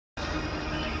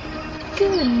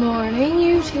Good morning,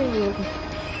 YouTube.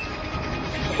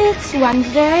 It's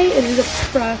Wednesday. It is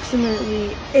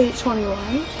approximately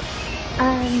 8:21,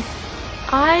 and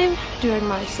I'm doing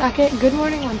my second Good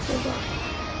Morning Wednesday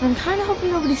vlog. I'm kind of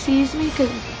hoping nobody sees me, because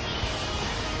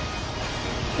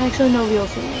actually nobody will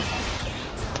see me.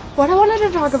 What I wanted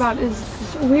to talk about is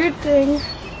this weird thing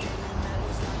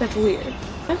that's weird.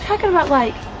 I'm talking about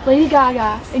like Lady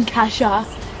Gaga and Kesha.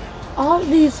 All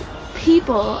these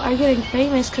people are getting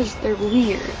famous because they're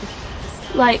weird.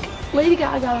 Like, Lady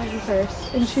Gaga was the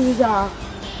first, and she was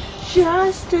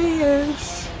Just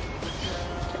Dance,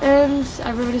 and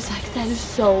everybody's like, that is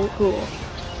so cool.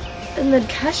 And then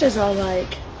Kesha's all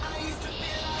like,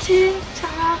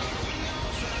 TikTok,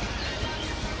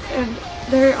 and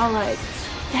they're all like,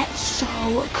 that's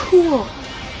so cool,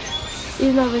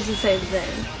 even though it's the same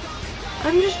thing.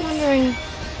 I'm just wondering,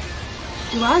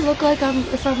 do I look like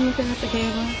if I'm looking at the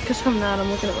camera? Because I'm not, I'm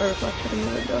looking at my reflection in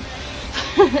the window.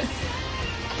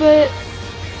 But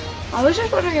I was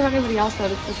just wondering if anybody else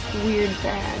noticed this weird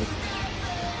fad.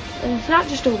 And it's not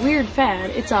just a weird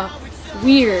fad, it's a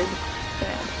weird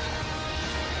fad.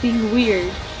 Being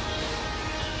weird.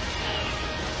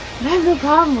 And I have no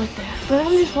problem with that, but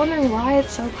I'm just wondering why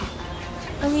it's so popular.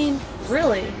 I mean,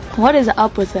 really, what is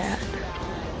up with that?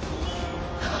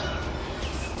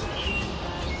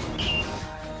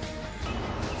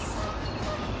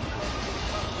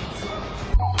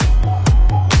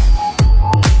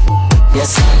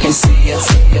 Yes, I can see ya.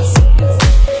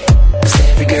 'Cause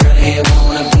every girl here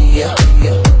wanna be ya.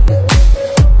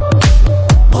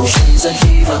 Oceans of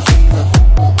fever.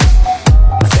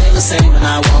 I feel the same when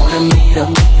I wanna meet her.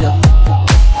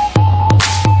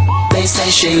 They say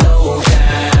she low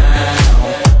down.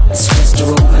 It's just a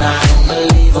rumor and I don't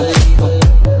believe her.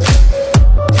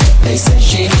 They say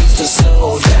she needs to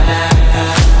slow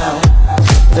down.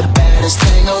 The baddest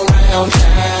thing around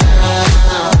town.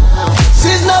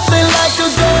 She's nothing like a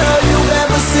girl you've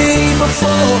ever seen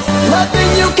before. Nothing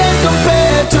you can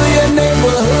compare to your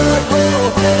neighborhood.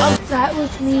 That was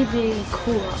me being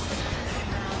cool.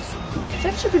 It's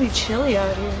actually pretty chilly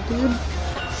out here, dude.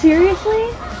 Seriously?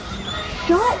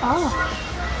 Shut up.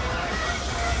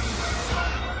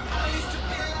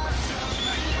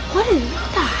 What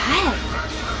the heck?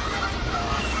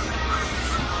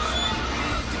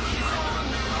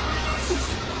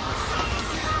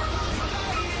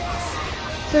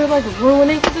 They're like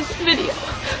ruining this video.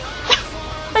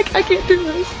 I can't do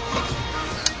this.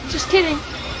 Just kidding.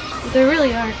 But they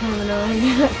really are kind of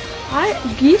annoying.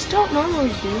 Geese don't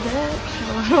normally do that, so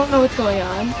I don't know what's going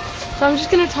on. So I'm just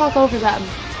gonna talk over them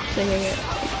singing it.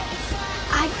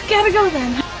 I gotta go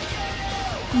then.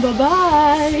 Bye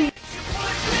bye.